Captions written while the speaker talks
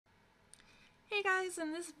Hey guys,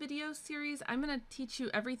 in this video series, I'm going to teach you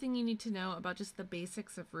everything you need to know about just the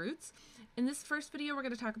basics of roots. In this first video, we're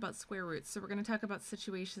going to talk about square roots. So we're going to talk about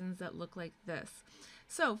situations that look like this.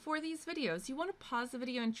 So for these videos, you want to pause the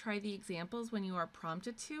video and try the examples when you are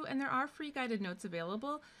prompted to, and there are free guided notes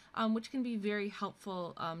available, which can be very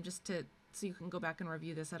helpful so you can go back and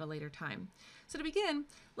review this at a later time. So to begin,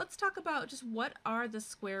 let's talk about just what are the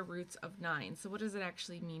square roots of 9. So what does it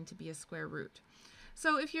actually mean to be a square root?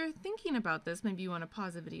 So if you're thinking about this, maybe you want to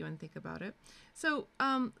pause the video and think about it. So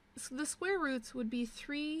the square roots would be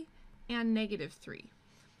 3 and -3.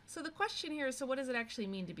 So the question here is, so what does it actually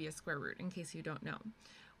mean to be a square root, in case you don't know?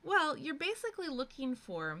 Well, you're basically looking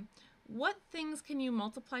for what things can you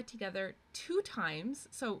multiply together 2 times,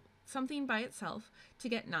 so something by itself, to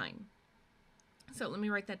get 9. So let me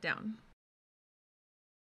write that down.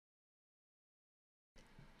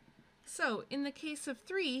 So in the case of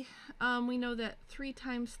 3, we know that 3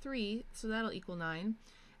 times 3, so that'll equal 9.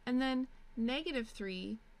 And then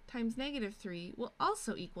 -3 times -3 will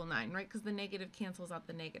also equal 9, right? Because the negative cancels out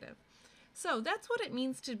the negative. So that's what it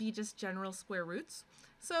means to be just general square roots.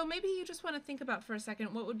 So maybe you just want to think about for a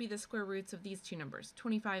second, what would be the square roots of these two numbers,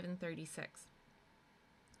 25 and 36?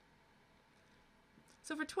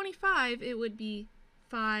 So for 25, it would be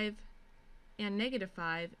 5 and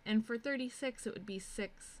 -5, and for 36, it would be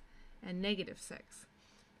 6 and -6.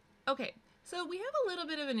 Okay, so we have a little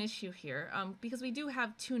bit of an issue here because we do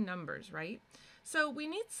have 2 numbers, right? So we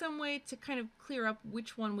need some way to kind of clear up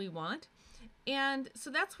which one we want. And so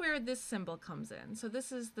that's where this symbol comes in. So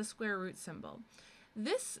this is the square root symbol.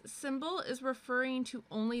 This symbol is referring to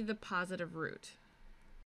only the positive root.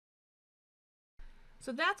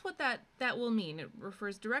 So that's what that will mean. It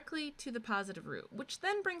refers directly to the positive root, which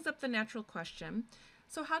then brings up the natural question.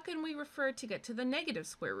 So how can we refer to get to the negative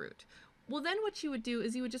square root? Well, then what you would do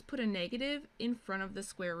is you would just put a negative in front of the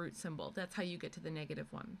square root symbol. That's how you get to the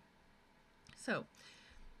negative one. So,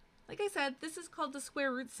 like I said, this is called the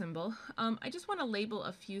square root symbol. I just want to label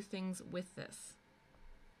a few things with this.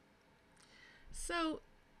 So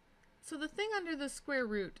the thing under the square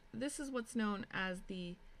root, this is what's known as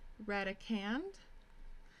the radicand,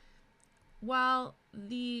 while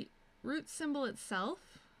the root symbol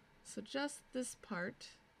itself, so just this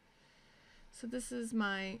part, so this is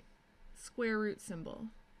my square root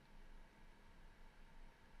symbol,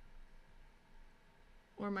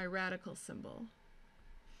 or my radical symbol.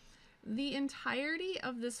 The entirety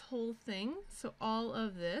of this whole thing, so all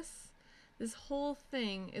of this whole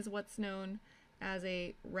thing is what's known as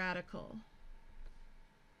a radical.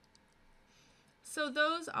 So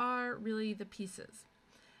those are really the pieces.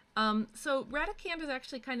 So radicand is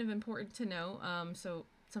actually kind of important to know. So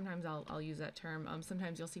sometimes I'll use that term.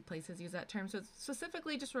 Sometimes you'll see places use that term. So it's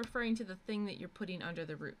specifically just referring to the thing that you're putting under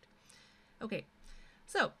the root. Okay,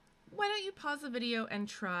 so why don't you pause the video and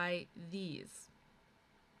try these?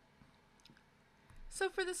 So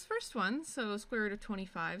for this first one, so square root of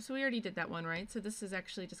 25, so we already did that one, right? So this is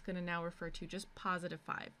actually just going to now refer to just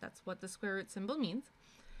 +5. That's what the square root symbol means.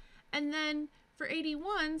 And then for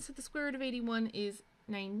 81, so the square root of 81 is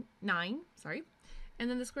 9, and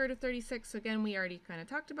then the square root of 36, so again, we already kind of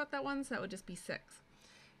talked about that one, so that would just be 6.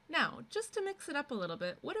 Now, just to mix it up a little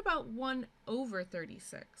bit, what about 1 over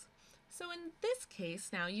 36? So in this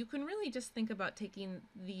case, now, you can really just think about taking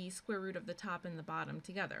the square root of the top and the bottom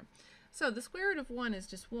together. So the square root of 1 is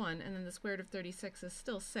just 1, and then the square root of 36 is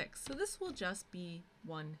still 6, so this will just be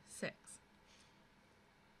 1/6.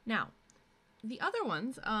 Now, the other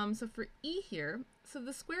ones, so for E here, so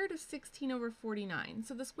the square root of 16 over 49.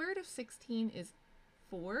 So the square root of 16 is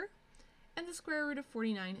 4, and the square root of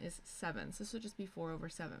 49 is 7. So this would just be 4 over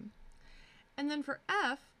 7. And then for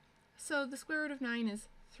F, so the square root of 9 is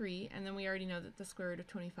 3, and then we already know that the square root of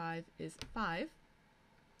 25 is 5.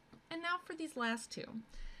 And now for these last two.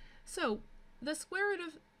 So the square root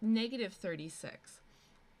of -36.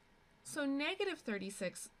 So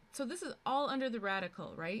 -36, so this is all under the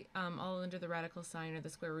radical, right? All under the radical sign or the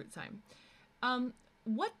square root sign.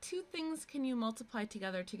 What 2 things can you multiply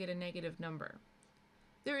together to get a negative number?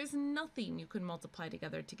 There is nothing you can multiply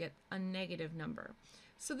together to get a negative number.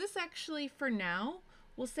 So this actually, for now,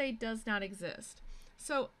 we'll say does not exist.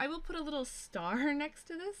 So I will put a little star next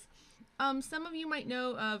to this. Some of you might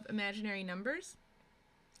know of imaginary numbers.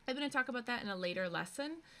 I'm going to talk about that in a later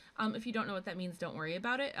lesson. If you don't know what that means, don't worry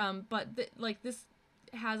about it. But this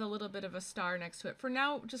has a little bit of a star next to it. For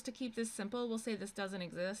now, just to keep this simple, we'll say this doesn't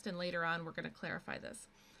exist, and later on we're going to clarify this.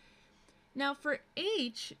 Now for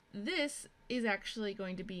H, this is actually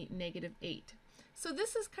going to be -8. So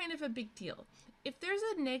this is kind of a big deal. If there's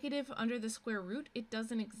a negative under the square root, it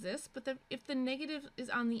doesn't exist, but if the negative is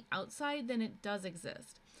on the outside, then it does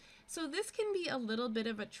exist. So this can be a little bit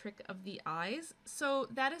of a trick of the eyes. So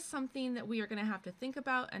that is something that we are going to have to think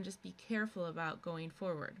about and just be careful about going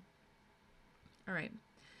forward. All right.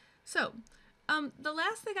 So the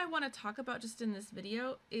last thing I want to talk about just in this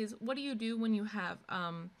video is what do you do when you have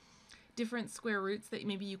different square roots that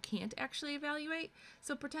maybe you can't actually evaluate.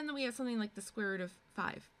 So pretend that we have something like the square root of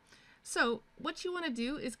 5. So what you want to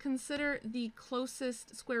do is consider the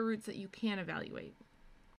closest square roots that you can evaluate.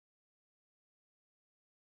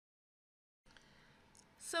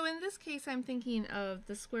 So in this case, I'm thinking of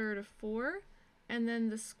the square root of 4 and then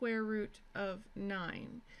the square root of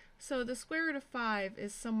 9. So the square root of 5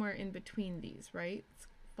 is somewhere in between these, right? It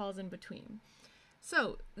falls in between.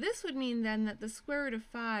 So this would mean then that the square root of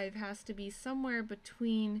 5 has to be somewhere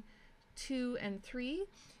between 2 and 3.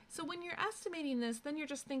 So when you're estimating this, then you're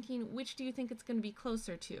just thinking, which do you think it's going to be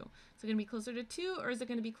closer to? Is it going to be closer to 2 or is it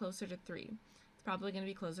going to be closer to 3? It's probably going to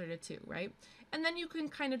be closer to 2, right? And then you can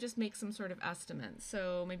kind of just make some sort of estimate.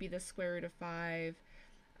 So maybe the square root of 5,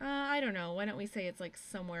 I don't know, why don't we say it's like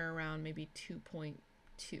somewhere around maybe 2.2.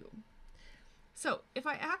 So if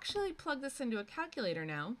I actually plug this into a calculator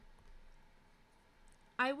now,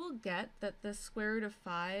 I will get that the square root of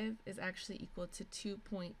 5 is actually equal to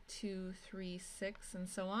 2.236 and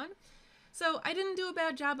so on. So I didn't do a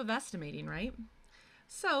bad job of estimating, right?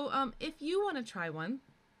 So if you want to try one,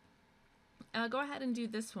 go ahead and do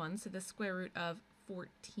this one, so the square root of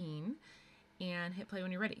 14, and hit play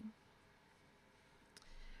when you're ready.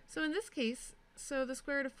 So in this case, so the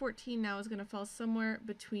square root of 14 now is going to fall somewhere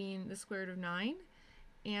between the square root of 9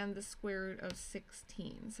 and the square root of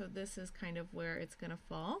 16. So this is kind of where it's going to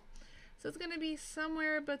fall. So it's going to be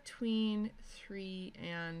somewhere between 3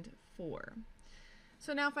 and 4.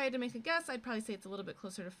 So now if I had to make a guess, I'd probably say it's a little bit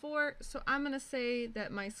closer to 4. So I'm going to say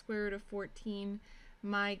that my square root of 14,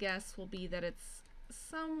 my guess will be that it's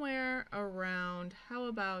somewhere around, how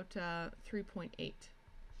about 3.8.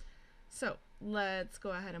 So let's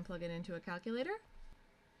go ahead and plug it into a calculator.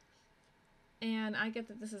 And I get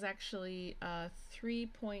that this is actually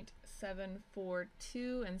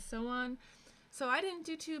 3.742 and so on. So I didn't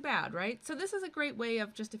do too bad, right? So this is a great way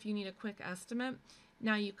of just if you need a quick estimate,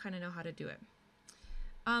 now you kind of know how to do it.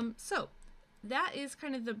 So that is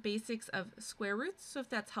kind of the basics of square roots. So if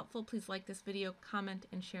that's helpful, please like this video, comment,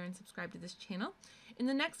 and share, and subscribe to this channel. In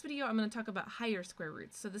the next video, I'm going to talk about higher square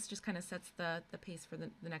roots. So this just kind of sets the pace for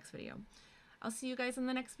the next video. I'll see you guys in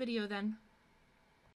the next video then.